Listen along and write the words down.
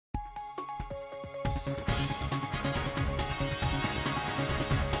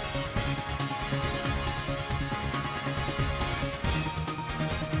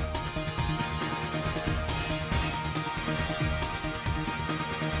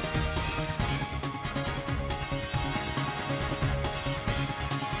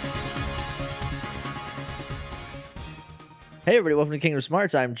Hey everybody, welcome to Kingdom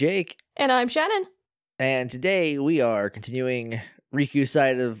Smarts. I'm Jake, And I'm Shannon. and today we are continuing Riku's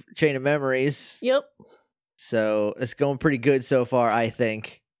side of Chain of Memories. Yep. So it's going pretty good so far, I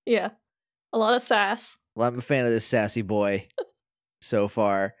think. Yeah. A lot of sass. Well, I'm a fan of this sassy boy so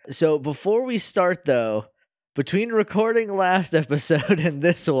far. So before we start though, between recording last episode and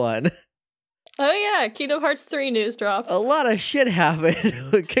this one, Oh yeah, Kingdom Hearts 3 news dropped. a lot of shit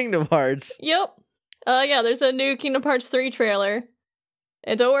happened with Kingdom Hearts. Yep. Yeah, there's a new Kingdom Hearts 3 trailer.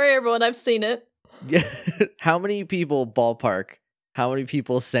 And don't worry everyone, I've seen it. How many people, ballpark, how many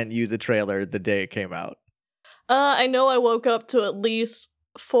people sent you the trailer the day it came out? I know I woke up to at least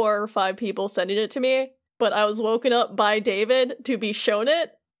 4 or 5 people sending it to me, but I was woken up by David to be shown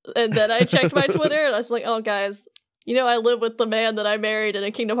it, and then I checked my Twitter and I was like, oh guys, you know I live with the man that I married in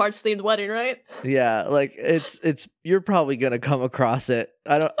a Kingdom Hearts themed wedding, right? Yeah, like it's you're probably gonna come across it.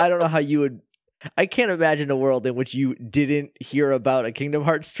 I don't know how you would. I can't imagine a world in which you didn't hear about a Kingdom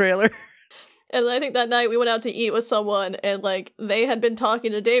Hearts trailer. And I think that night we went out to eat with someone, and like they had been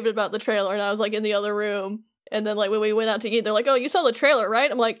talking to David about the trailer, and I was like in the other room. And then like when we went out to eat, they're like, "Oh, you saw the trailer,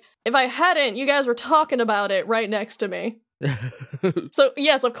 right?" I'm like, "If I hadn't, you guys were talking about it right next to me." So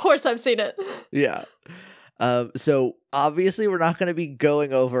yes, of course I've seen it. Yeah. So obviously we're not going to be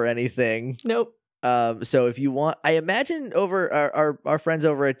going over anything. Nope. So if you want, I imagine over our friends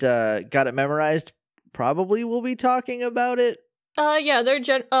over at Got It Memorized probably will be talking about it. Yeah,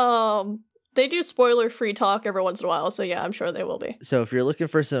 they do spoiler-free talk every once in a while, so yeah, I'm sure they will be. So if you're looking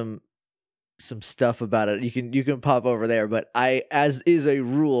for some stuff about it, you can pop over there. But as is a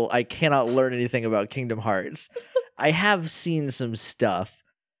rule, I cannot learn anything about Kingdom Hearts. I have seen some stuff.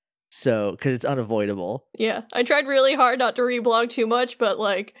 So, because it's unavoidable. Yeah, I tried really hard not to reblog too much, but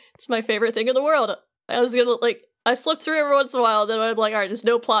like, it's my favorite thing in the world. I slipped through every once in a while, then I'm like, alright, there's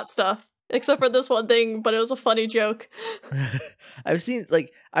no plot stuff. Except for this one thing, but it was a funny joke. I've seen,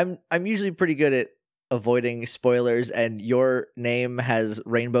 like, I'm usually pretty good at avoiding spoilers, and your name has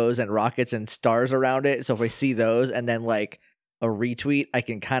rainbows and rockets and stars around it, so if I see those and then, like, a retweet, I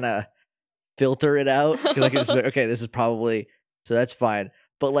can kind of filter it out, because I can just be like, okay, this is probably, so that's fine.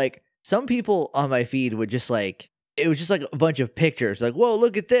 But, like, some people on my feed would just, like, it was just, like, a bunch of pictures. Like, whoa,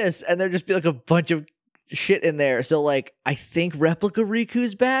 look at this. And there'd just be, like, a bunch of shit in there. So, like, I think Replica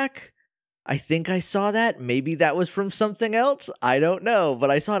Riku's back. I think I saw that. Maybe that was from something else. I don't know. But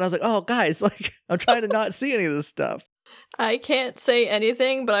I saw it. I was like, oh, guys, like, I'm trying to not see any of this stuff. I can't say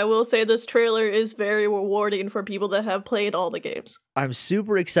anything, but I will say this trailer is very rewarding for people that have played all the games. I'm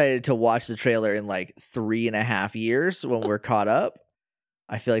super excited to watch the trailer in, like, 3.5 years when we're caught up.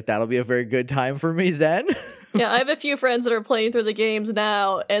 I feel like that'll be a very good time for me then. Yeah, I have a few friends that are playing through the games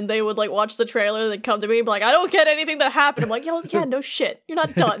now, and they would, like, watch the trailer and come to me and be like, I don't get anything that happened. I'm like, yeah, no shit. You're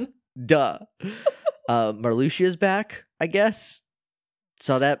not done. Duh. Marluxia's back, I guess.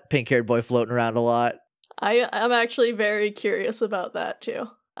 Saw that pink-haired boy floating around a lot. I'm actually very curious about that, too.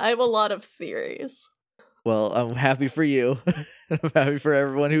 I have a lot of theories. Well, I'm happy for you. I'm happy for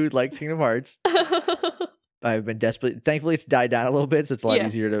everyone who likes Kingdom Hearts. I've been thankfully it's died down a little bit, so it's a lot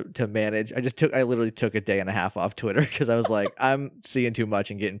easier to manage. I literally took a day and a half off Twitter because I was like, I'm seeing too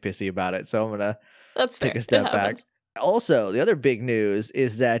much and getting pissy about it, so I'm gonna take a step back. Also, the other big news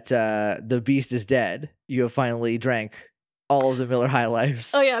is that the Beast is dead. You have finally drank all of the Miller High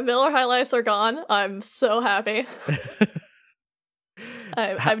Lifes. Oh yeah, Miller High Lifes are gone. I'm so happy.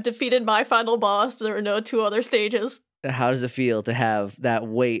 I've defeated my final boss. There were no 2 other stages. How does it feel to have that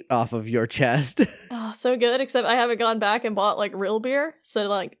weight off of your chest? Oh, so good, except I haven't gone back and bought, like, real beer. So,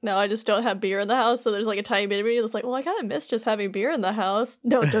 like, now I just don't have beer in the house, so there's, like, a tiny bit of me that's like, well, I kind of miss just having beer in the house.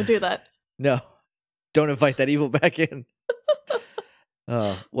 No, don't do that. No. Don't invite that evil back in.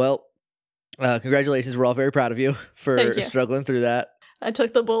 Well, congratulations. We're all very proud of you for struggling through that. I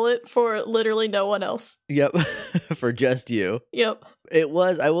took the bullet for literally no one else. Yep. For just you. Yep. I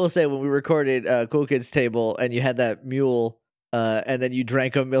will say, when we recorded Cool Kids Table and you had that mule and then you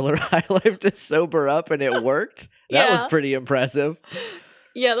drank a Miller High Life to sober up and it worked. That was pretty impressive.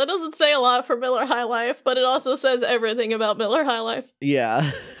 Yeah, that doesn't say a lot for Miller High Life, but it also says everything about Miller High Life.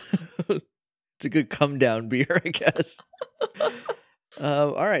 Yeah. It's a good come down beer, I guess.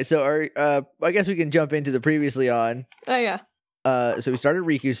 All right. So I guess we can jump into the previously on. Oh, yeah. So we started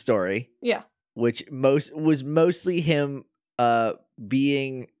Riku's story. Yeah. Which was mostly him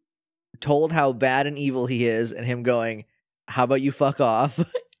being told how bad and evil he is, and him going, how about you fuck off?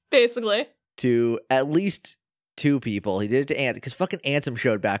 Basically. To at least 2 people. He did it to Ansem, because fucking Ansem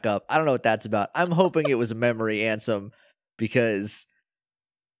showed back up. I don't know what that's about. I'm hoping it was a memory, Ansem, because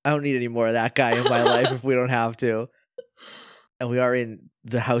I don't need any more of that guy in my life if we don't have to. And we are in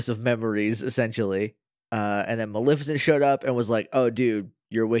the House of Memories, essentially. And then Maleficent showed up and was like, "Oh, dude,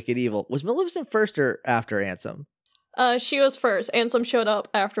 you're wicked evil." Was Maleficent first or after Ansem? She was first. Ansem showed up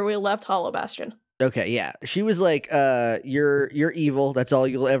after we left Hollow Bastion. Okay, yeah. She was like, you're evil. That's all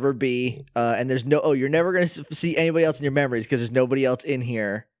you'll ever be. And there's you're never going to see anybody else in your memories because there's nobody else in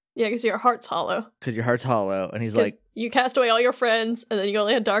here. Yeah, because your heart's hollow. Because your heart's hollow. And he's like, you cast away all your friends, and then you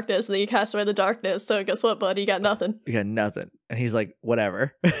only had darkness, and then you cast away the darkness. So guess what, buddy? You got nothing. You got nothing. And he's like,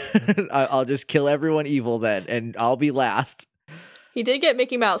 whatever. I'll just kill everyone evil then, and I'll be last. He did get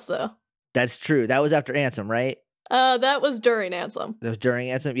Mickey Mouse, though. That's true. That was after Ansem, right? That was during Ansem. That was during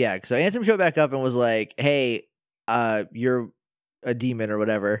Ansem? Yeah. So Ansem showed back up and was like, hey, you're a demon or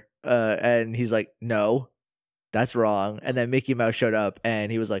whatever. And he's like, no, that's wrong. And then Mickey Mouse showed up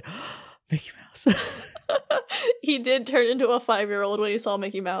and he was like, Mickey Mouse. He did turn into a 5-year-old when he saw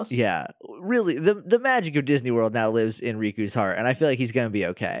Mickey Mouse. Yeah. Really, the magic of Disney World now lives in Riku's heart. And I feel like he's going to be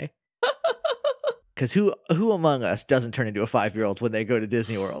okay. Because who among us doesn't turn into a 5-year-old when they go to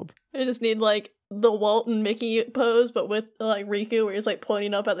Disney World? I just need, like, the Walt and Mickey pose, but with, like, Riku, where he's, like,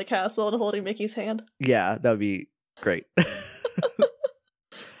 pointing up at the castle and holding Mickey's hand. Yeah, that would be great.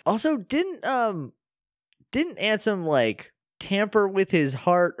 Also, didn't Ansem, like, tamper with his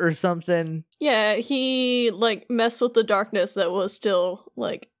heart or something? Yeah, he, like, messed with the darkness that was still,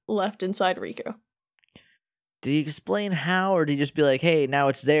 like, left inside Riku. Did he explain how, or did he just be like, hey, now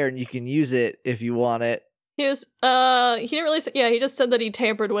it's there and you can use it if you want it? He was, he didn't really say, yeah, he just said that he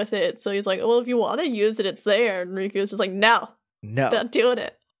tampered with it. So he's like, well, if you want to use it, it's there. And Riku's just like, no, not doing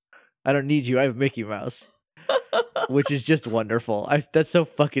it. I don't need you. I have Mickey Mouse. Which is just wonderful. That's so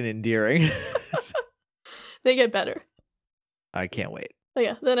fucking endearing. They get better. I can't wait. But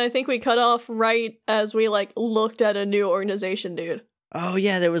yeah, then I think we cut off right as we, like, looked at a new organization, dude. Oh,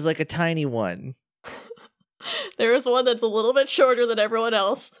 yeah, there was, like, a tiny one. There was one that's a little bit shorter than everyone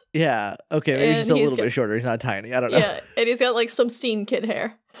else. Yeah, okay, maybe just a little bit shorter. He's not tiny. I don't know. Yeah, and he's got, like, some scene kid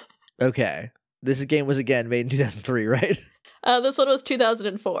hair. Okay. This game was, again, made in 2003, right? This one was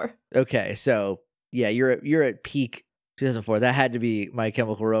 2004. Okay, so, yeah, you're at peak 2004. That had to be My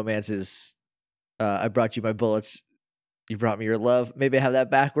Chemical Romance's I Brought You My Bullets, You Brought Me Your Love. Maybe I have that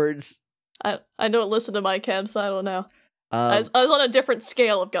backwards. I don't listen to My Chem, so I don't know. I was on a different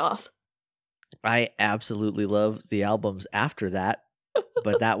scale of goth. I absolutely love the albums after that,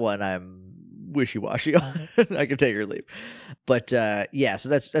 but that one I'm wishy-washy on. I can take or leave. But yeah, so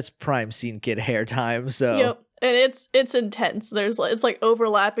that's prime scene kid hair time. So yep, and it's intense. It's like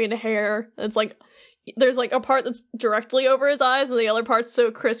overlapping hair. It's like there's like a part that's directly over his eyes, and the other part's so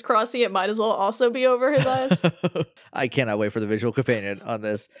crisscrossy it might as well also be over his eyes. I cannot wait for the visual companion on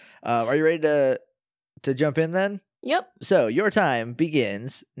this. Are you ready to jump in then? Yep. So your time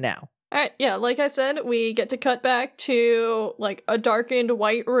begins now. All right, yeah, like I said, we get to cut back to, like, a darkened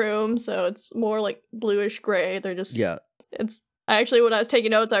white room, so it's more, like, bluish gray. They're just... Yeah. Actually, when I was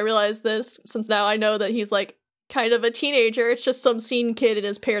taking notes, I realized this, since now I know that he's, like, kind of a teenager. It's just some scene kid in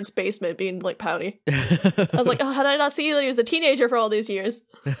his parents' basement being, like, pouty. I was like, oh, how did I not see that he was a teenager for all these years?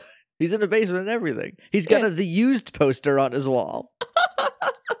 He's in the basement and everything. He's got the used poster on his wall.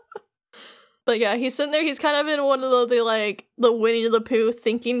 But yeah, he's sitting there, he's kind of in one of the Winnie the Pooh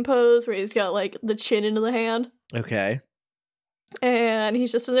thinking pose, where he's got, like, the chin into the hand. Okay. And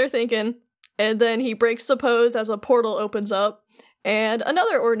he's just in there thinking, and then he breaks the pose as a portal opens up, and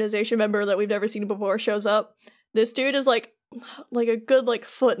another organization member that we've never seen before shows up. This dude is, like a good, 1.5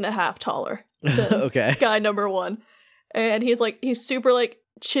 feet taller than okay. guy number one. And he's super, like,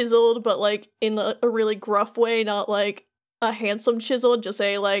 chiseled, but, like, in a really gruff way, not, like, a handsome chisel, just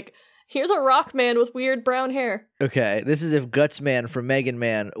like, here's a rock man with weird brown hair. Okay, this is if Guts Man from Mega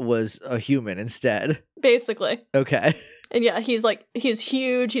Man was a human instead. Basically. Okay. And yeah, he's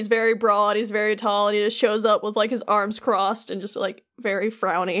huge, he's very broad, he's very tall, and he just shows up with, like, his arms crossed and just, like, very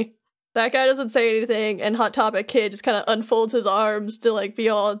frowny. That guy doesn't say anything, and Hot Topic Kid just kind of unfolds his arms to, like, be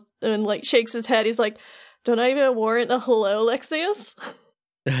all, and, like, shakes his head. He's like, don't I even warrant a hello, Lexaeus?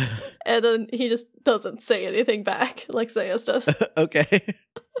 And then he just doesn't say anything back, Lexaeus does. Okay.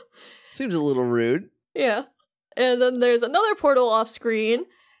 Seems a little rude. Yeah. And then there's another portal off screen,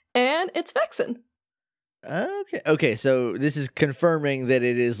 and it's Vexen. Okay, so this is confirming that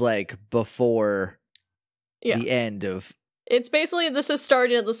it is, like, before the end of... It's basically, this is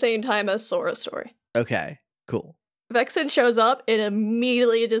starting at the same time as Sora's story. Okay, cool. Vexen shows up, and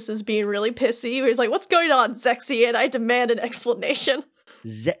immediately just is being really pissy. He's like, what's going on, Zexion? I demand an explanation.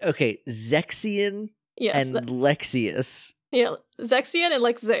 Zexion and Lexaeus. Yeah, Zexion and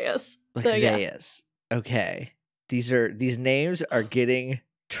Lexaeus. Lexaeus. So, yeah. Okay. These names are getting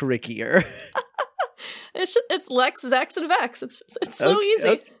trickier. It's Lex, Zex, and Vex. It's so Okay, easy.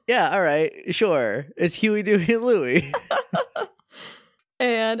 okay. Yeah, all right, sure. It's Huey, Dewey, and Louie.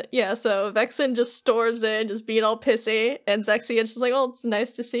 And yeah, so Vexen just storms in, just being all pissy, and Zexian's just like, "Oh, it's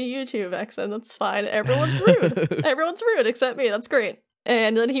nice to see you too, Vexen. That's fine. Everyone's rude. Everyone's rude except me. That's great."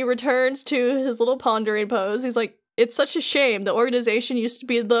 And then he returns to his little pondering pose. He's like, "It's such a shame. The organization used to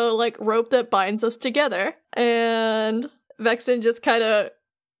be the like rope that binds us together." And Vexen just kind of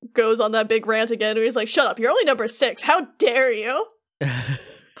goes on that big rant again, where he's like, "Shut up! You're only number 6. How dare you?"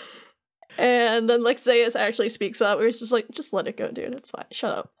 And then Lexaeus actually speaks up, where he's just like, "Just let it go, dude. It's fine.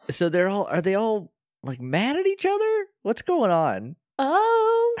 Shut up." So are they all like mad at each other? What's going on?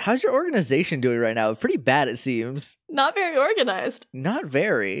 How's your organization doing right now? Pretty bad, it seems. Not very organized. Not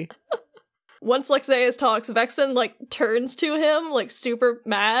very. Once Lexaeus talks, Vexen like turns to him like super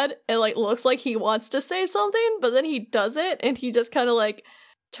mad and like looks like he wants to say something, but then he doesn't, and he just kind of like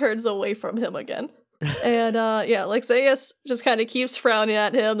turns away from him again. And yeah, Lexaeus just kind of keeps frowning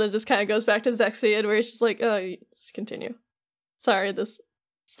at him, then just kind of goes back to Zexian, where he's just like, "Oh, just continue. Sorry, this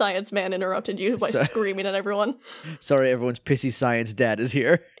science man interrupted you by screaming at everyone." Sorry, everyone's pissy science dad is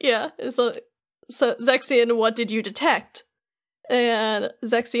here. Yeah, so Zexian, what did you detect? And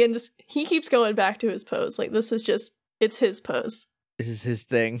Zexian he keeps going back to his pose. Like, it's his pose. This is his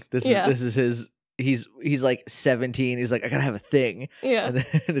thing. This is his. He's like 17. He's like, I gotta have a thing. Yeah. And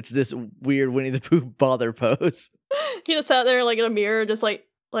then it's this weird Winnie the Pooh bother pose. He just sat there like in a mirror, just like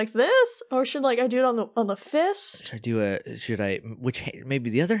this, or should like I do it on the fist? Which hand? Maybe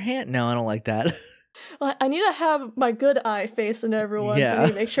the other hand? No, I don't like that. Well, I need to have my good eye facing everyone, so I need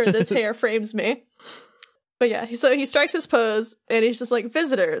to make sure this hair frames me. But yeah, so he strikes his pose, and he's just like,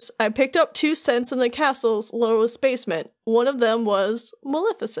 "Visitors, I picked up 2 scents in the castle's lowest basement. One of them was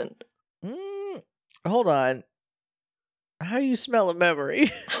Maleficent." Hold on. How you smell a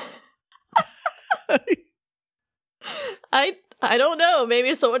memory? I don't know.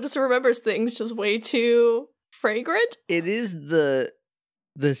 Maybe someone just remembers things just way too fragrant. It is the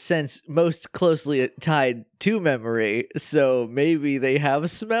sense most closely tied to memory, so maybe they have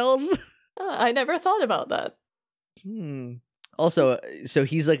smells. I never thought about that. Also, so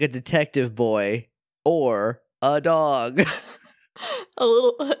he's like a detective boy or a dog.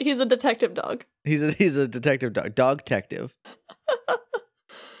 He's a detective dog. He's a detective dog. Dog detective.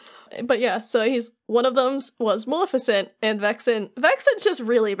 But yeah, so one of them was Maleficent, and Vexen's just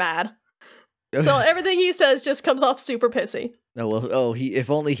really mad. So everything he says just comes off super pissy. If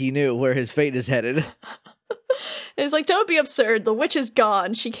only he knew where his fate is headed. And he's like, "Don't be absurd. The witch is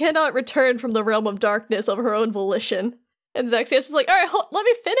gone. She cannot return from the realm of darkness of her own volition." And Zexius is like, "All right, let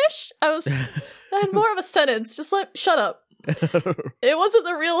me finish. I had more of a sentence. Shut up." "It wasn't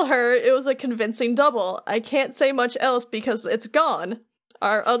the real her. It was a convincing double. I can't say much else because it's gone.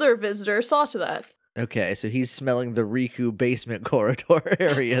 Our other visitor saw to that." Okay, so he's smelling the Riku basement corridor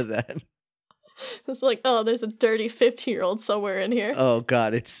area then. It's like, oh, there's a dirty 15-year-old somewhere in here. Oh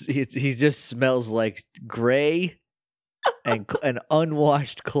god, he just smells like gray and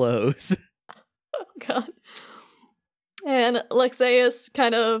unwashed clothes. Oh god. And Lexaeus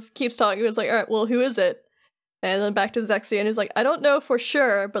kind of keeps talking. It's like, "All right, well, who is it?" And then back to Zexian, who's like, "I don't know for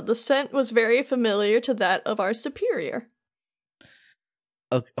sure, but the scent was very familiar to that of our superior."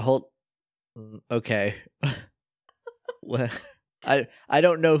 Okay. Well, I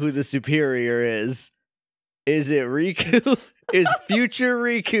don't know who the superior is. Is it Riku? Is future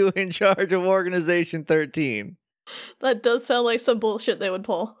Riku in charge of Organization 13? That does sound like some bullshit they would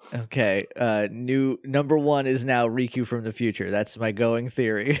pull. Okay. New number 1 is now Riku from the future. That's my going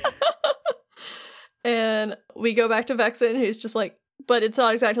theory. And we go back to Vexen, who's just like, "But it's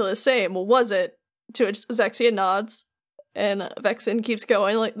not exactly the same. Well, was it?" To which Zexian nods. And Vexen keeps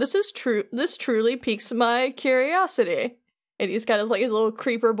going, like, This truly piques my curiosity." And he's kind of like his little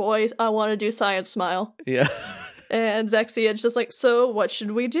creeper boy, "I want to do science" smile. Yeah. And Zexian's just like, "So what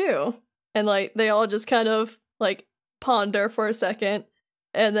should we do?" And like they all just kind of like ponder for a second.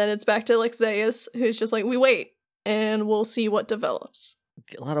 And then it's back to Lexaeus, who's just like, "We wait and we'll see what develops."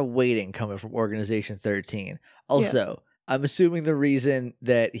 A lot of waiting coming from Organization 13. Also, I'm assuming the reason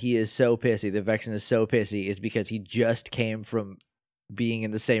that he is so pissy, that Vexen is so pissy, is because he just came from being in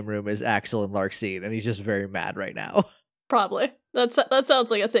the same room as Axel and Larxene, and he's just very mad right now. Probably. That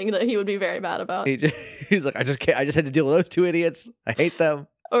sounds like a thing that he would be very mad about. He's like, I just had to deal with those 2 idiots. I hate them.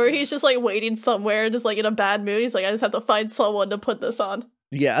 Or he's just like waiting somewhere, just like in a bad mood. He's like, "I just have to find someone to put this on."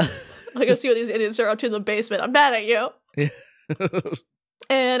 Yeah. Like, "Go see what these idiots are up to in the basement. I'm mad at you." Yeah.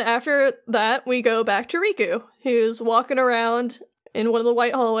 And after that, we go back to Riku, who's walking around in one of the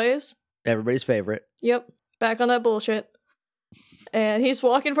white hallways. Everybody's favorite. Yep, back on that bullshit. And he's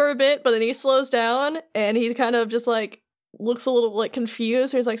walking for a bit, but then he slows down and he kind of just like looks a little like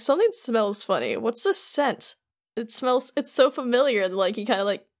confused. He's like, something smells funny. What's this scent? It's so familiar. And like he kind of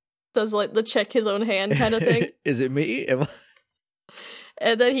like does like the check his own hand kind of thing. Is it me?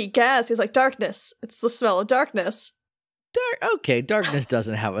 And then he gasps. He's like, darkness. It's the smell of darkness. Okay, darkness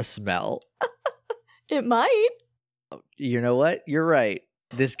doesn't have a smell. It might. You know what? You're right.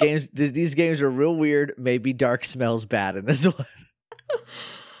 These games are real weird. Maybe dark smells bad in this one.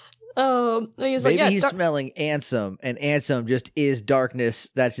 He's Maybe like, he's smelling Ansem, and Ansem just is darkness.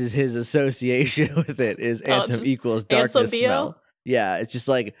 That's his association with it. Is Ansem equals darkness smell? Yeah, it's just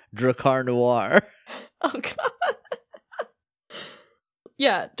like Drakkar Noir. Oh god.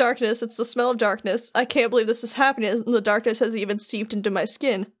 Yeah, darkness. It's the smell of darkness. I can't believe this is happening. And the darkness has even seeped into my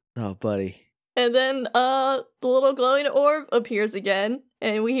skin. Oh, buddy. And then the little glowing orb appears again,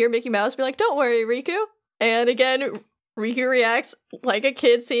 and we hear Mickey Mouse be like, "Don't worry, Riku." And again, Riku reacts like a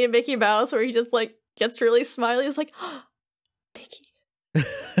kid seeing Mickey Mouse, where he just like gets really smiley. He's like, oh, Mickey.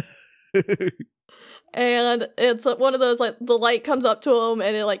 And it's one of those like the light comes up to him,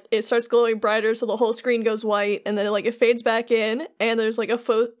 and it starts glowing brighter, so the whole screen goes white, and then it fades back in, and there's like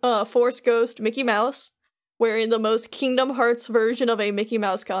a Force Ghost Mickey Mouse wearing the most Kingdom Hearts version of a Mickey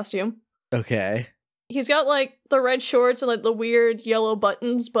Mouse costume. Okay. He's got like the red shorts and like the weird yellow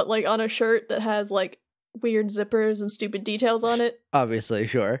buttons, but like on a shirt that has like weird zippers and stupid details on it. Obviously,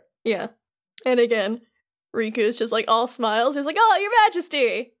 sure. Yeah. And again, Riku's just like all smiles. He's like, "Oh, Your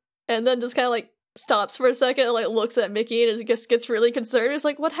Majesty!" And then just kind of like stops for a second and like looks at Mickey and just gets really concerned. He's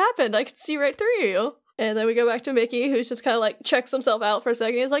like, "What happened? I can see right through you." And then we go back to Mickey, who's just kind of like checks himself out for a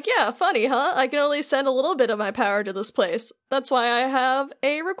second. He's like, "Yeah, funny, huh? I can only send a little bit of my power to this place. That's why I have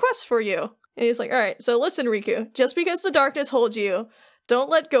a request for you." And he's like, "All right, so listen, Riku. Just because the darkness holds you, don't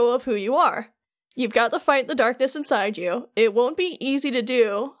let go of who you are. You've got to fight the darkness inside you. It won't be easy to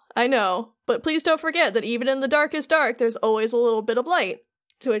do, I know, but please don't forget that even in the darkest dark, there's always a little bit of light."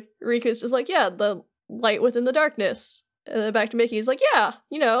 To it, Riku's just like, "Yeah, the light within the darkness." And then back to Mickey, he's like, "Yeah,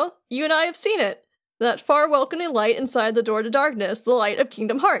 you and I have seen it. That far welcoming light inside the door to darkness, the light of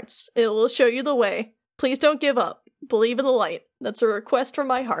Kingdom Hearts. It will show you the way. Please don't give up. Believe in the light. That's a request from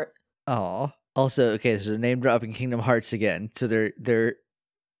my heart." Oh, also, okay, so name dropping Kingdom Hearts again. So they're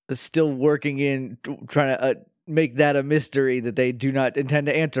still working in trying to make that a mystery that they do not intend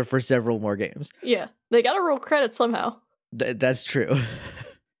to answer for several more games. Yeah, they gotta roll credits somehow. That's true.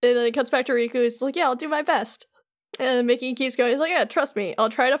 And then it cuts back to Riku. He's like, "Yeah, I'll do my best." And Mickey keeps going. He's like, "Yeah, trust me. I'll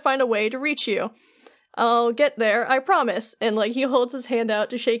try to find a way to reach you. I'll get there, I promise." And like he holds his hand out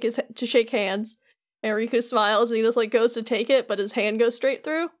to shake hands. And Riku smiles and he just like goes to take it, but his hand goes straight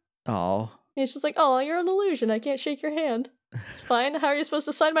through. Oh. He's just like, "Oh, you're an illusion. I can't shake your hand. It's fine. How are you supposed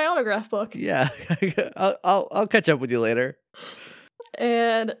to sign my autograph book?" Yeah, I'll catch up with you later.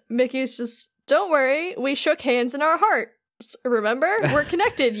 And Mickey's just, "Don't worry. We shook hands in our hearts. Remember? We're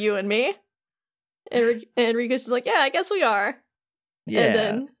connected, you and me." And Riku's just like, "Yeah, I guess we are." Yeah. And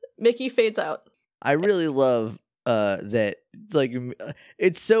then Mickey fades out. I really love that, like,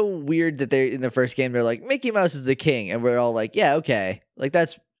 it's so weird that they in the first game they're like, Mickey Mouse is the king, and we're all like, yeah, okay, like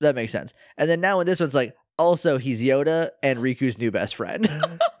that makes sense. And then now in this one's like, also he's Yoda and Riku's new best friend.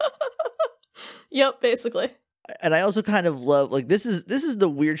 Yep, basically. And I also kind of love, like, this is the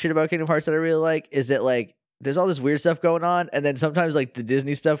weird shit about Kingdom Hearts that I really like, is that like there's all this weird stuff going on, and then sometimes like the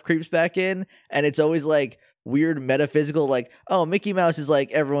Disney stuff creeps back in, and it's always like weird metaphysical, like, oh, Mickey Mouse is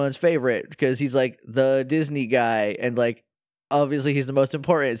like everyone's favorite because he's like the Disney guy, and like obviously he's the most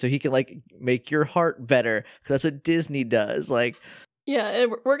important, so he can like make your heart better because that's what Disney does. Like, yeah,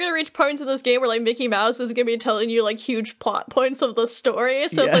 and we're gonna reach points in this game where like Mickey Mouse is gonna be telling you like huge plot points of the story,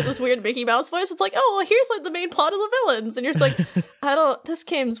 so it's like this weird Mickey Mouse voice. It's like, "Oh, well, here's like the main plot of the villains," and you're just like, this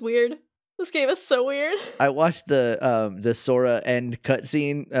game's weird. This game is so weird. I watched the Sora end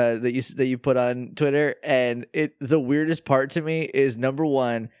cutscene that you put on Twitter, and the weirdest part to me is, number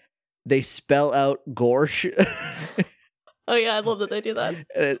one, they spell out Gorsh. Oh yeah, I love that they do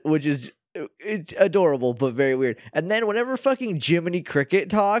that. Which is, it's adorable but very weird. And then whenever fucking Jiminy Cricket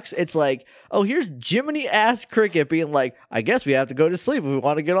talks, it's like, oh, here's Jiminy ass Cricket being like, "I guess we have to go to sleep if we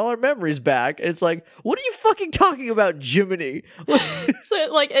want to get all our memories back." And it's like, what are you fucking talking about, Jiminy? So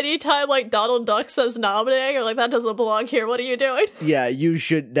like anytime like Donald Duck says nominating, or like that doesn't belong here, what are you doing? Yeah, you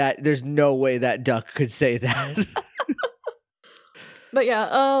should. There's no way that duck could say that. But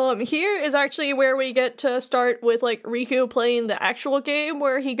yeah, here is actually where we get to start with like Riku playing the actual game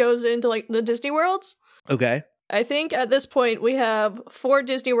where he goes into like the Disney worlds. Okay. I think at this point we have 4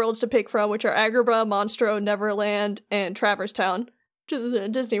 Disney worlds to pick from, which are Agrabah, Monstro, Neverland, and Traverse Town, which is a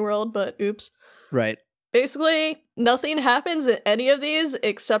Disney world, but oops. Right. Basically, nothing happens in any of these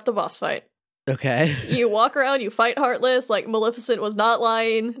except the boss fight. Okay. You walk around, you fight Heartless, like Maleficent was not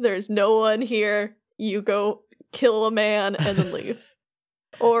lying, there's no one here. You go kill a man and then leave.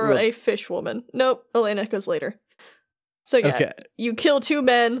 Or a fish woman. Nope, Elena goes later. So yeah, you kill 2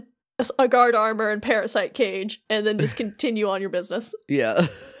 men, a guard armor, and parasite cage, and then just continue on your business. Yeah.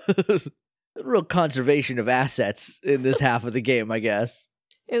 Real conservation of assets in this half of the game, I guess.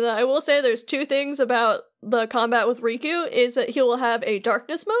 And I will say there's 2 things about the combat with Riku, is that he will have a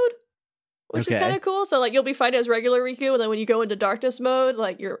darkness mode, which is kind of cool. So like you'll be fighting as regular Riku, and then when you go into darkness mode,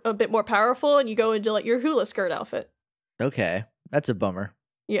 like you're a bit more powerful, and you go into like your hula skirt outfit. Okay, that's a bummer.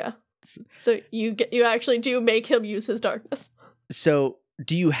 Yeah. So you actually do make him use his darkness. So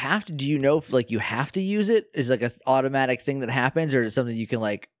do you know if like you have to use it? Is like an automatic thing that happens, or is it something you can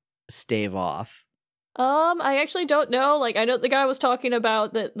like stave off? I actually don't know. Like, I know the guy was talking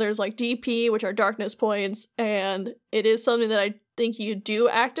about that there's like DP, which are darkness points, and it is something that I think you do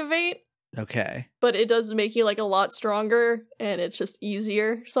activate. Okay. But it does make you like a lot stronger, and it's just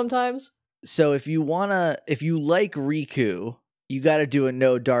easier sometimes. So if you like Riku, you got to do a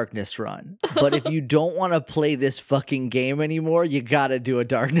no darkness run. But if you don't want to play this fucking game anymore, you got to do a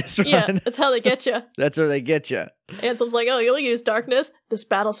darkness run. Yeah, that's how they get you. That's where they get you. Ansem's like, oh, you'll use darkness? This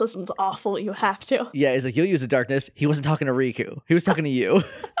battle system's awful. You have to. Yeah, he's like, you'll use the darkness. He wasn't talking to Riku. He was talking to you.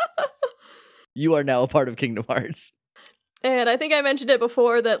 You are now a part of Kingdom Hearts. And I think I mentioned it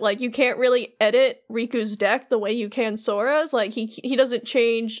before that, like, you can't really edit Riku's deck the way you can Sora's. Like, he doesn't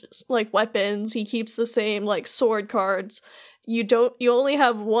change, like, weapons. He keeps the same, like, sword cards. You only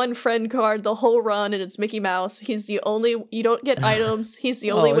have one friend card the whole run, and it's Mickey Mouse. You don't get items. He's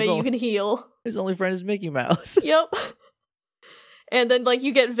the only way you can heal. His only friend is Mickey Mouse. Yep. And then, like,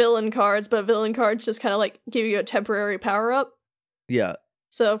 you get villain cards, but villain cards just kind of, like, give you a temporary power-up. Yeah.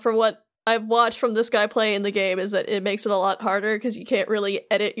 So from what I've watched from this guy playing the game is that it makes it a lot harder because you can't really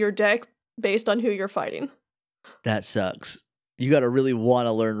edit your deck based on who you're fighting. That sucks. You gotta really want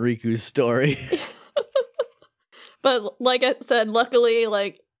to learn Riku's story. But like I said, luckily,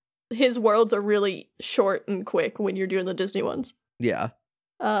 like, his worlds are really short and quick when you're doing the Disney ones. Yeah.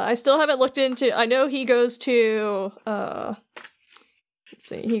 I still haven't looked into... I know he goes to... let's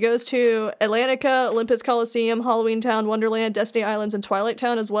see. He goes to Atlantica, Olympus Coliseum, Halloween Town, Wonderland, Destiny Islands, and Twilight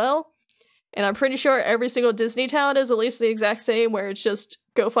Town as well. And I'm pretty sure every single Disney town is at least the exact same, where it's just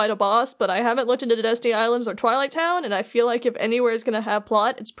go fight a boss. But I haven't looked into Destiny Islands or Twilight Town, and I feel like if anywhere is going to have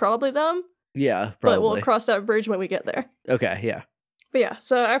plot, it's probably them. Yeah, probably. But we'll cross that bridge when we get there. Okay, yeah. But yeah,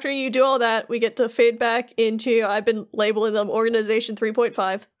 so after you do all that, we get to fade back into, I've been labeling them Organization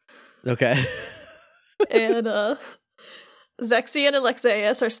 3.5. Okay. And Zexion and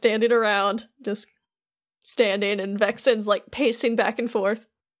Lexaeus are standing around, just standing, and Vexen's like pacing back and forth.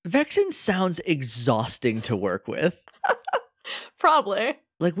 Vexen sounds exhausting to work with. Probably.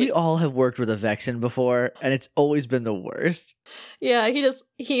 Like, we all have worked with a Vexen before, and it's always been the worst. Yeah,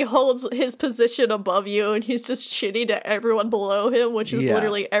 he holds his position above you, and he's just shitty to everyone below him, which is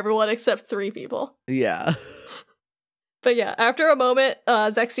literally everyone except 3 people. Yeah. But yeah, after a moment,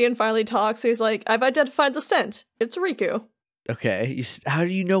 Zexion finally talks. He's like, I've identified the scent. It's Riku. Okay, how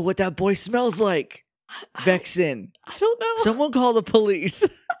do you know what that boy smells like? Vexen. I don't know. Someone call the police.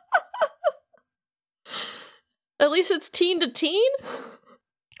 At least it's teen to teen?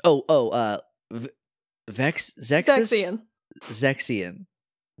 Zexion. Zexion.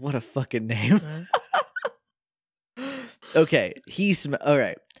 What a fucking name. Okay, all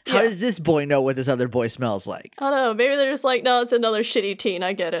right. How does this boy know what this other boy smells like? I don't know. Maybe they're just like, no, it's another shitty teen.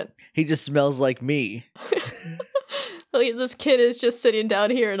 I get it. He just smells like me. Like, this kid is just sitting down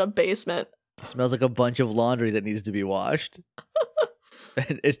here in a basement. He smells like a bunch of laundry that needs to be washed.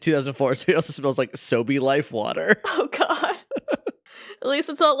 It's 2004, so he also smells like Sobe Life water. Oh, God. At least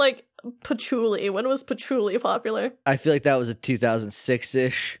it's not like patchouli. When was patchouli popular? I feel like that was a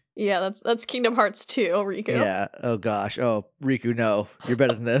 2006-ish. Yeah, that's Kingdom Hearts 2, Riku. Yeah. Oh, gosh. Oh, Riku, no. You're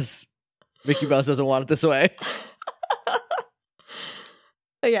better than this. Mickey Mouse doesn't want it this way.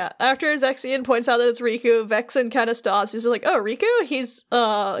 But yeah, after Zexion points out that it's Riku, Vexen kind of stops. He's like, oh, Riku? He's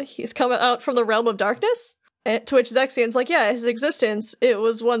coming out from the realm of darkness? And to which Zexion's like, yeah, his existence, it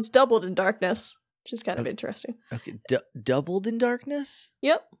was once doubled in darkness. Which is kind of interesting. Okay, doubled in darkness?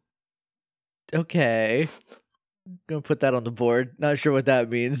 Yep. Okay. I'm gonna put that on the board. Not sure what that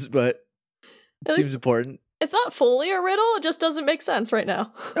means, but it seems important. It's not fully a riddle, it just doesn't make sense right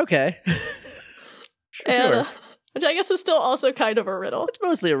now. Okay. Sure. Which I guess is still also kind of a riddle. It's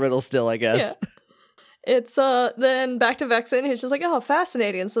mostly a riddle still, I guess. Yeah. It's, then back to Vexen, who's just like, oh,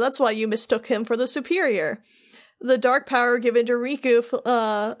 fascinating, so that's why you mistook him for the superior. the dark power given to Riku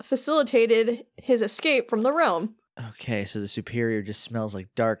facilitated his escape from the realm. Okay, so the superior just smells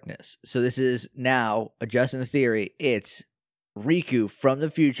like darkness. So this is now, adjusting the theory, it's Riku from the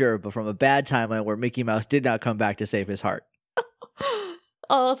future, but from a bad timeline where Mickey Mouse did not come back to save his heart.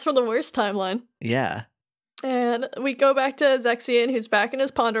 Oh, that's from the worst timeline. Yeah. And we go back to Zexion, who's back in his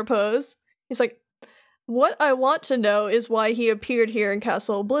ponder pose. He's like, what I want to know is why he appeared here in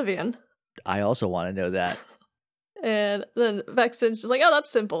Castle Oblivion. I also want to know that. And then Vexen's just like, oh, that's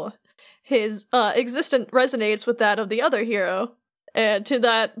simple. His existence resonates with that of the other hero. And to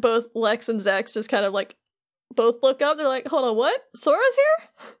that, both Lex and Zex just kind of like, both look up. They're like, hold on, what? Sora's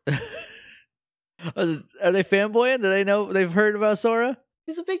here? Are they fanboying? Do they know they've heard about Sora?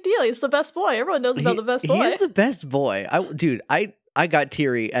 He's a big deal. He's the best boy. Everyone knows about the best boy. He is the best boy. I got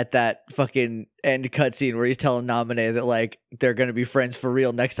teary at that fucking end cutscene where he's telling Naminé that like they're gonna be friends for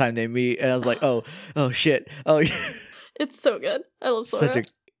real next time they meet, and I was like, oh shit, oh. It's so good. I love Sora.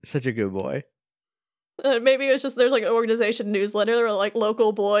 Such a good boy. Maybe it was just there's like an organization newsletter where like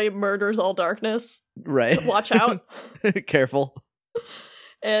local boy murders all darkness. Right. Watch out. Careful.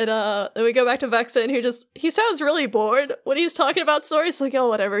 And then we go back to Vexen, who he sounds really bored when he's talking about Sora. He's like, oh,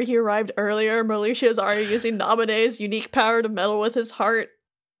 whatever, he arrived earlier. Marluxia is already using Naminé's unique power to meddle with his heart.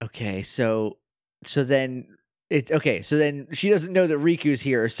 Okay, so then she doesn't know that Riku's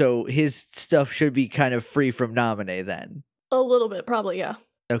here, so his stuff should be kind of free from Naminé then. A little bit, probably, yeah.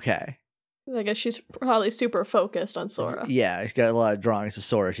 Okay. I guess she's probably super focused on Sora. Yeah, she's got a lot of drawings of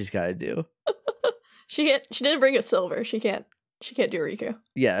Sora she's got to do. She didn't bring a silver. She can't do Riku.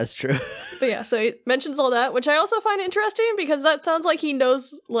 Yeah, that's true. But yeah, so he mentions all that, which I also find interesting because that sounds like he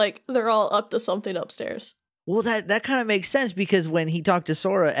knows like they're all up to something upstairs. Well, that kind of makes sense because when he talked to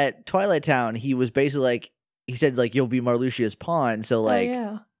Sora at Twilight Town, he was basically like, he said like, you'll be Marluxia's pawn. So like,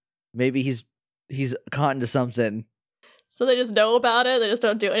 yeah. Maybe he's caught into something. So they just know about it. They just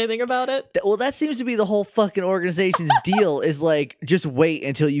don't do anything about it. Well, that seems to be the whole fucking organization's deal is like, just wait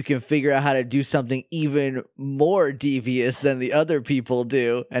until you can figure out how to do something even more devious than the other people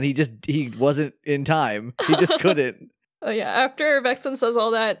do. And he wasn't in time. He just couldn't. Oh yeah. After Vexen says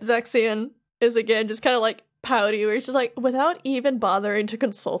all that, Zexion is again just kind of like pouty, where he's just like, without even bothering to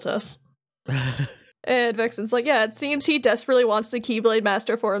consult us. And Vexen's like, yeah, it seems he desperately wants the Keyblade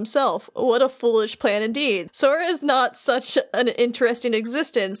Master for himself. What a foolish plan indeed. Sora is not such an interesting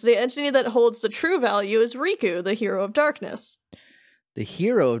existence. The entity that holds the true value is Riku, the hero of darkness. The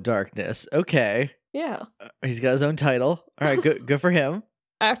hero of darkness. Okay. Yeah. He's got his own title. All right, good for him.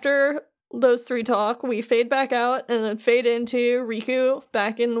 After those three talk, we fade back out and then fade into Riku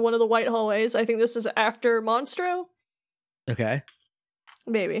back in one of the white hallways. I think this is after Monstro. Okay.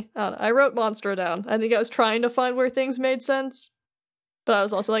 Maybe. I don't know. I wrote Monstro down. I think I was trying to find where things made sense. But I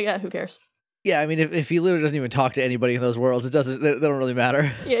was also like, yeah, who cares? Yeah, I mean, if he literally doesn't even talk to anybody in those worlds, they don't really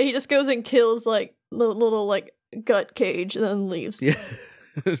matter. Yeah, he just goes and kills, like, the little, like, gut cage and then leaves. Yeah.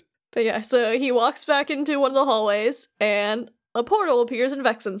 But yeah, so he walks back into one of the hallways, and a portal appears and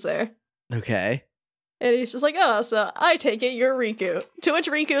Vexen's there. Okay. And he's just like, oh, so I take it you're Riku. To which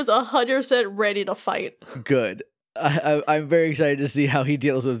Riku is 100% ready to fight. Good. I'm very excited to see how he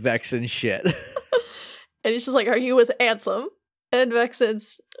deals with Vexen shit. And he's just like, are you with Ansem? And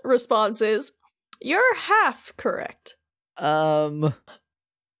Vexen's response is, you're half correct. Okay.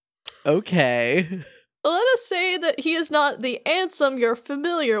 Let us say that he is not the Ansem you're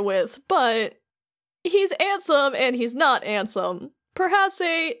familiar with, but he's Ansem and he's not Ansem. Perhaps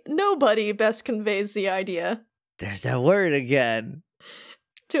a nobody best conveys the idea. There's that word again.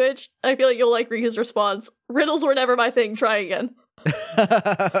 To which I feel like you'll like Riku's response. Riddles were never my thing, try again.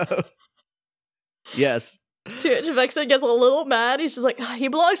 Yes. To which Vexen gets a little mad. He's just like, he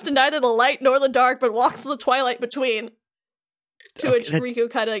belongs to neither the light nor the dark, but walks in the twilight between. To which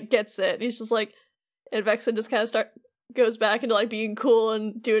Riku kind of gets it. He's just like, and Vexen just kind of goes back into like being cool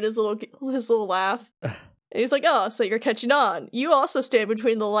and doing his little laugh. And he's like, oh, so you're catching on. You also stand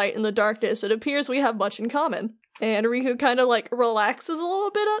between the light and the darkness. It appears we have much in common. And Riku kind of like relaxes a little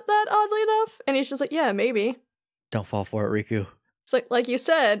bit at that, oddly enough. And he's just like, yeah, maybe. Don't fall for it, Riku. It's like you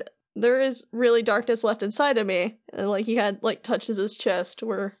said, there is really darkness left inside of me. And like he had like touches his chest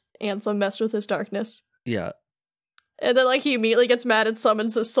where Ansem messed with his darkness. Yeah. And then like he immediately gets mad and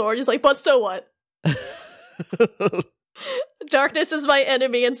summons his sword. He's like, but so what? Darkness is my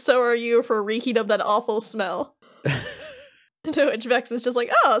enemy and so are you for reeking of that awful smell. To which Vexen's just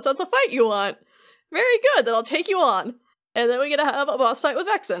like, oh, so that's a fight you want. Very good, then I'll take you on. And then we get to have a boss fight with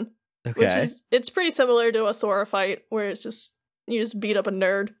Vexen. Okay. It's pretty similar to a Sora fight, where it's just, you just beat up a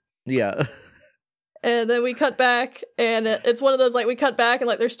nerd. Yeah. And then we cut back, and it's one of those, like, we cut back and,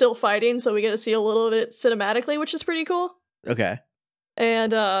 like, they're still fighting, so we get to see a little of it cinematically, which is pretty cool. Okay.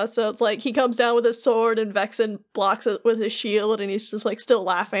 And so it's like he comes down with his sword, and Vexen blocks it with his shield, and he's just, like, still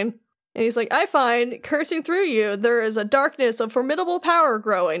laughing. And he's like, I find, cursing through you, there is a darkness of formidable power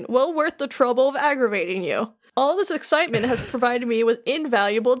growing, well worth the trouble of aggravating you. All this excitement has provided me with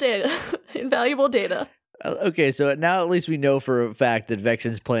invaluable data. Invaluable data. Okay, so now at least we know for a fact that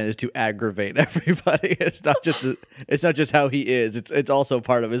Vexen's plan is to aggravate everybody. It's not just how he is. It's also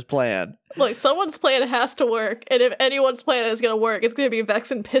part of his plan. Look, someone's plan has to work, and if anyone's plan is going to work, it's going to be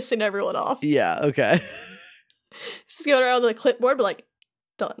Vexen pissing everyone off. Yeah. Okay. He's just going around with a clipboard, but like,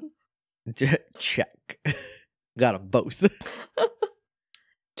 done. Check. Got them both.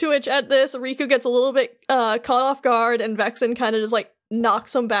 To which, at this, Riku gets a little bit caught off guard, and Vexen kind of just like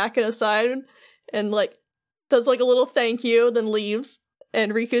knocks him back and aside, and like does like a little thank you, then leaves.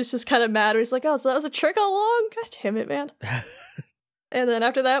 And Riku's just kind of mad. He's like, oh, so that was a trick all along? God damn it, man. And then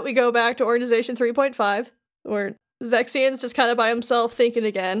after that, we go back to Organization 3.5, where Zexian's just kind of by himself thinking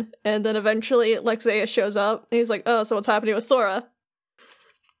again. And then eventually Lexaeus shows up, and he's like, oh, so what's happening with Sora?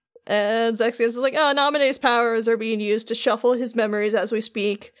 And Zexian's like, oh, Naminé's powers are being used to shuffle his memories as we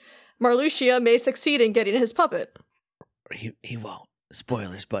speak. Marluxia may succeed in getting his puppet. He won't.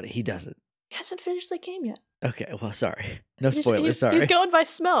 Spoilers, buddy. He doesn't. He hasn't finished the game yet. Okay, well, sorry. No spoilers, sorry. He's going by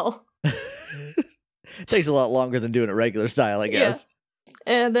smell. Takes a lot longer than doing it regular style, I guess. Yeah.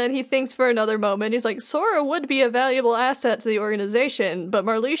 And then he thinks for another moment. He's like, Sora would be a valuable asset to the organization, but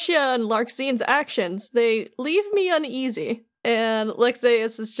Marluxia and Larxine's actions, they leave me uneasy. And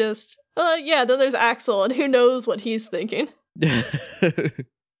Lexaeus is just, yeah, then there's Axel, and who knows what he's thinking.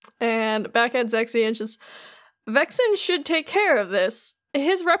 And back at Zexian, just, Vexen should take care of this.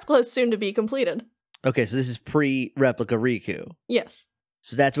 His replica is soon to be completed. Okay, so this is pre-replica Riku. Yes.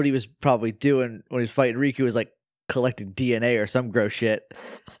 So that's what he was probably doing when he was fighting Riku, was like collecting DNA or some gross shit.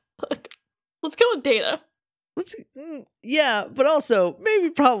 Let's go with data. Yeah, but also maybe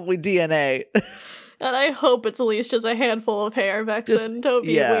probably DNA. And I hope it's at least just a handful of hair, Vexen. Don't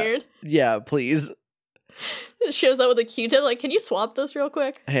be weird. Yeah, please. It shows up with a Q-tip, like, can you swap this real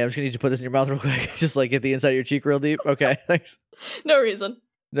quick? Hey, I'm just gonna need you to put this in your mouth real quick. Just like get the inside of your cheek real deep. Okay, thanks. No reason.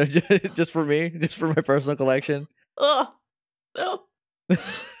 No, just for me, just for my personal collection. Ugh. No.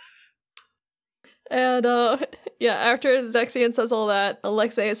 And, yeah, after Zexian says all that,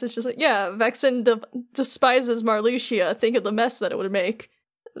 Lexaeus is just like, yeah, Vexen despises Marluxia. Think of the mess that it would make.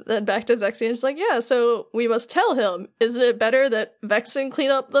 Then back to Zexian, just like, yeah, so we must tell him. Isn't it better that Vexen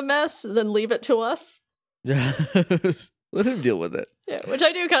clean up the mess than leave it to us? Let him deal with it. Yeah, which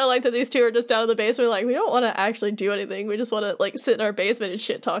I do kind of like that these two are just down in the basement, like, we don't want to actually do anything. We just want to, like, sit in our basement and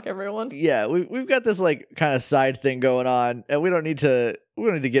shit talk everyone. Yeah, we've got this, like, kind of side thing going on, and we don't need to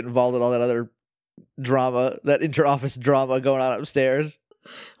get involved in all that other drama, that inter-office drama going on upstairs.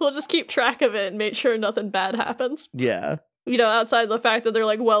 We'll just keep track of it and make sure nothing bad happens. Yeah. You know, outside of the fact that they're,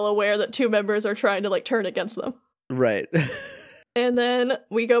 like, well aware that two members are trying to, like, turn against them. Right. And then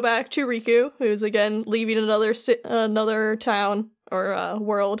we go back to Riku, who's, again, leaving another town or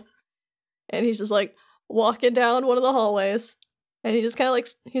world. And he's just, like, walking down one of the hallways. And he just kind of, like,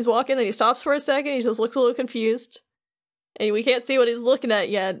 he's walking, then he stops for a second, he just looks a little confused. And we can't see what he's looking at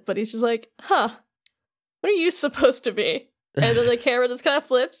yet, but he's just like, huh, what are you supposed to be? And then the camera just kind of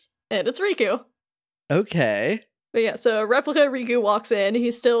flips, and it's Riku. Okay. But yeah, so replica Riku walks in,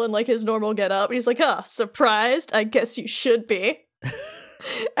 he's still in, like, his normal getup, and he's like, huh, surprised? I guess you should be.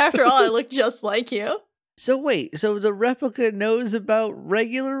 After all, I look just like you. So wait, so the replica knows about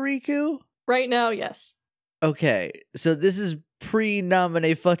regular Riku? Right now, yes. Okay, so this is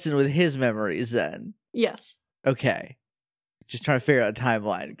pre-Naminé Futsune with his memories then? Yes. Okay. Just trying to figure out a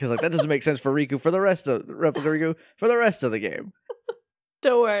timeline, because like that doesn't make sense for Riku for the rest of replica Riku for the rest of the game.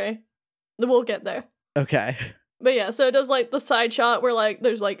 Don't worry. We'll get there. Okay. But yeah, so it does like the side shot where like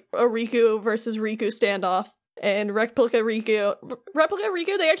there's like a Riku versus Riku standoff, and Replica Riku,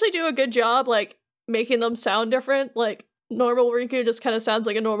 they actually do a good job like making them sound different. Like normal Riku just kind of sounds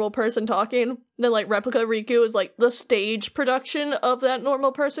like a normal person talking. And then like Replica Riku is like the stage production of that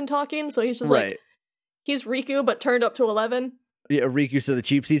normal person talking. So he's just like, he's Riku but turned up to 11. Yeah, Riku so the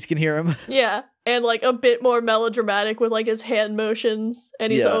cheap seats can hear him. Yeah, and like a bit more melodramatic with like his hand motions,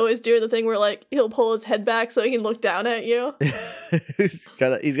 and he's always doing the thing where like he'll pull his head back so he can look down at you. he's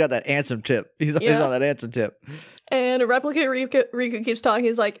got that handsome tip. He's on that handsome tip. And Replica Riku keeps talking.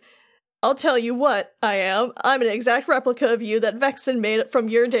 He's like, "I'll tell you what I am. I'm an exact replica of you that Vexen made from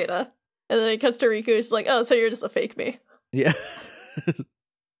your data." And then it cuts to Riku. He's like, "Oh, so you're just a fake me." Yeah.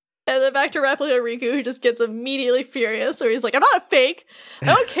 And then back to Replica Riku, who just gets immediately furious. So he's like, I'm not fake. I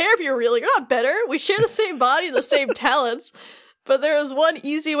don't care if you're real. You're not better. We share the same body, the same talents. But there is one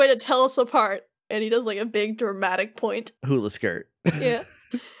easy way to tell us apart. And he does like a big dramatic point. Hula skirt. Yeah.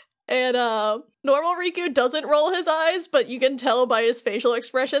 And normal Riku doesn't roll his eyes, but you can tell by his facial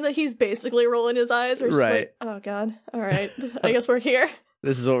expression that he's basically rolling his eyes. We're just Right. like, oh god, all right, I guess we're here.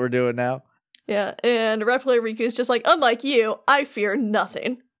 This is what we're doing now. Yeah, and Replica Riku's just like, unlike you, I fear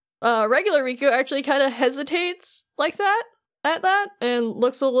nothing. Regular Riku actually kind of hesitates like that, at that, and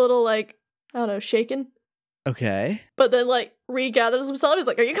looks a little like, I don't know, shaken. Okay. But then like regathers himself, he's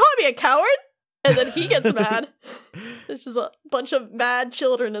like, are you calling me a coward? And then he gets mad. There's just a bunch of mad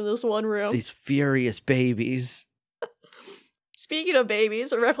children in this one room. These furious babies. Speaking of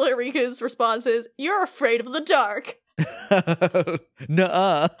babies, Replica Riku's response is, you're afraid of the dark.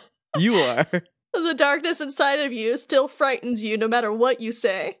 Nuh-uh. You are. The darkness inside of you still frightens you no matter what you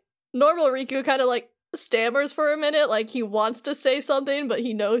say. Normal Riku kind of like stammers for a minute, like he wants to say something, but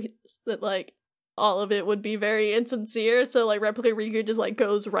he knows that like all of it would be very insincere, so like Replica Riku just like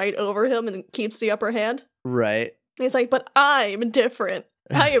goes right over him and keeps the upper hand. Right. He's like, but I'm different.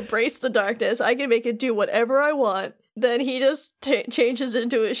 I embrace the darkness. I can make it do whatever I want. Then he just changes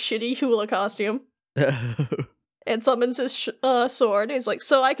into his shitty hula costume and summons his sword. He's like,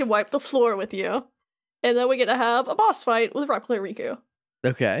 so I can wipe the floor with you. And then we get to have a boss fight with Replica Riku.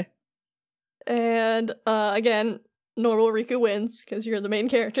 Okay. And again, normal Riku wins because you're the main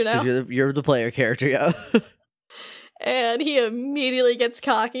character now. Because you're the player character, yeah. And he immediately gets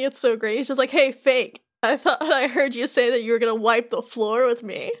cocky. It's so great. He's just like, hey, fake. I thought I heard you say that you were going to wipe the floor with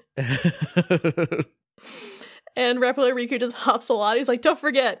me. And Replica Riku just huffs a lot. He's like, don't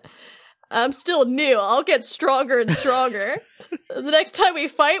forget, I'm still new. I'll get stronger and stronger. The next time we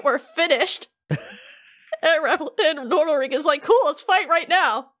fight, we're finished. And normal Riku's like, cool, let's fight right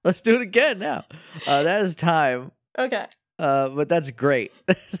now. Let's do it again now. That is time. Okay. But that's great.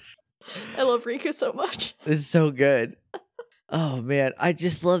 I love Riku so much. This is so good. Oh, man. I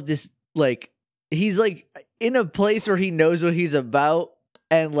just love this. Like, he's like in a place where he knows what he's about.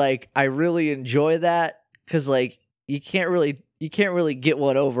 And like, I really enjoy that. Because like, you can't really get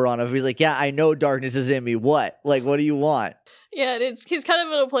one over on him. He's like, yeah, I know darkness is in me. What? Like, what do you want? Yeah, and he's kind of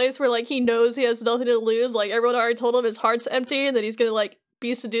in a place where like he knows he has nothing to lose. Like everyone already told him his heart's empty and that he's gonna like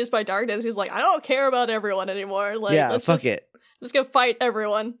be seduced by darkness. He's like, I don't care about everyone anymore. Like, yeah, fuck it. I'm just gonna fight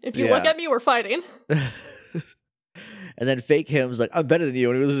everyone. If you look at me, we're fighting. And then fake him's like, I'm better than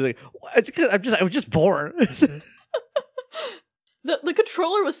you, and he was like, I was just born. The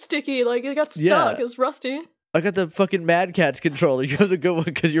controller was sticky, like it got stuck. Yeah. It was rusty. I got the fucking Mad Catz controller. You have the good one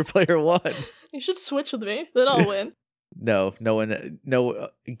because you're player one. You should switch with me, then I'll win. No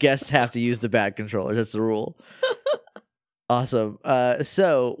guests have to use the bad controllers. That's the rule. Awesome.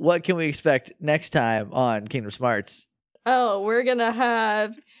 So what can we expect next time on Kingdom Smarts? Oh, we're gonna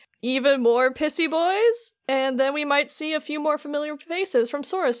have even more pissy boys, and then we might see a few more familiar faces from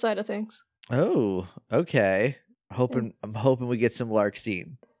Sora's side of things. Oh, okay. I'm hoping we get some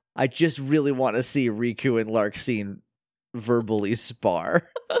Larxene. I just really want to see Riku and Larxene verbally spar.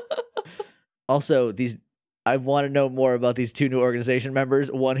 Also, I want to know more about these two new organization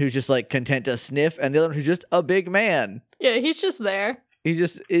members. One who's just like content to sniff, and the other one who's just a big man. Yeah, he's just there. He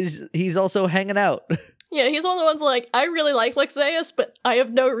just is. He's also hanging out. Yeah, he's one of the ones like, I really like Lexaeus, but I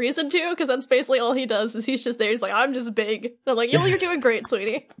have no reason to, because that's basically all he does, is he's just there. He's like, I'm just big. And I'm like, you're doing great,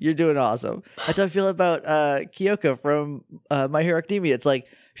 sweetie. You're doing awesome. That's how I feel about Kyoka from My Hero Academia. It's like,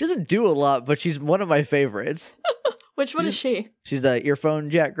 she doesn't do a lot, but she's one of my favorites. Which one is she? She's the earphone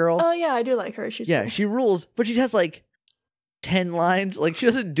jack girl. Oh, yeah, I do like her. She's cool. She rules, but she has like 10 lines. Like, she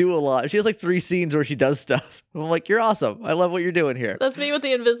doesn't do a lot. She has like 3 scenes where she does stuff. I'm like, you're awesome. I love what you're doing here. That's me with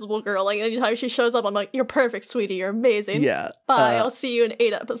the Invisible Girl. Like, anytime she shows up, I'm like, you're perfect, sweetie. You're amazing. Yeah. Bye. I'll see you in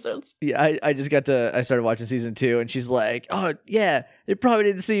 8 episodes. Yeah, I started watching season 2, and she's like, oh, yeah, they probably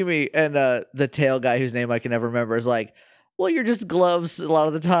didn't see me. And the tail guy, whose name I can never remember, is like, well, you're just gloves a lot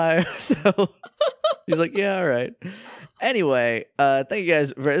of the time. So he's like, yeah, all right. Anyway, thank you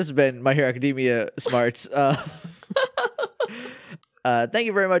guys. This has been My Hero Academia Smarts. Thank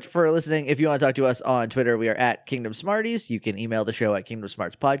you very much for listening. If you want to talk to us on Twitter, we are at Kingdom Smarties. You can email the show at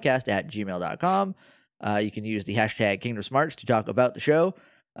kingdomsmartspodcast@gmail.com. You can use the hashtag Kingdom Smarts to talk about the show.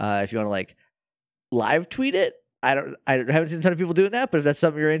 If you want to like live tweet it, I haven't seen a ton of people doing that, but if that's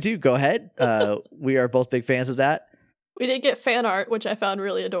something you're into, go ahead. We are both big fans of that. We did get fan art, which I found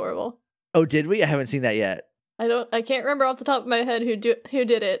really adorable. Oh, did we? I haven't seen that yet. I can't remember off the top of my head who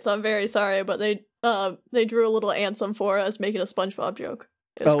did it, so I'm very sorry, but they drew a little anthem for us making a SpongeBob joke.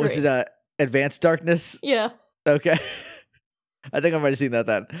 It was great. Was it Advanced Darkness? Yeah. Okay. I think I might have seen that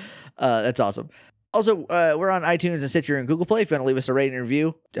then. That's awesome. Also, we're on iTunes and Stitcher and Google Play. If you want to leave us a rating and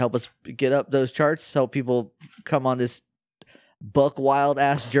review to help us get up those charts, help people come on this buck wild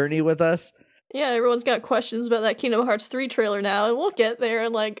ass journey with us. Yeah, everyone's got questions about that Kingdom Hearts 3 trailer now, and we'll get there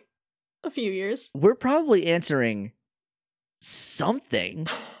in like a few years. We're probably answering something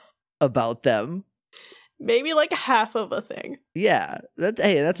about them. Maybe like half of a thing. Yeah,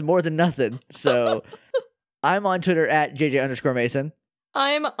 that's more than nothing. So I'm on Twitter at JJ_Mason.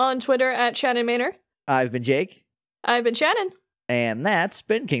 I'm on Twitter at Shannon Manor. I've been Jake. I've been Shannon. And that's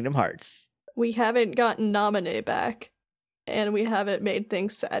been Kingdom Hearts. We haven't gotten Naminé back, and we haven't made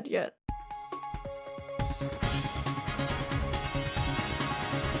things sad yet.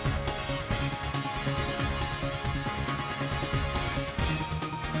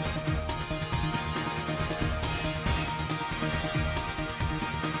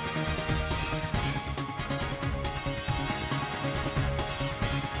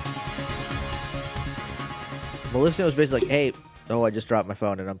 Maleficent was basically like, hey, I just dropped my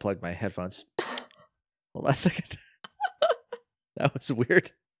phone and unplugged my headphones. Hold on a second. That was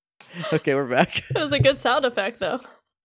weird. Okay, we're back. It was a good sound effect, though.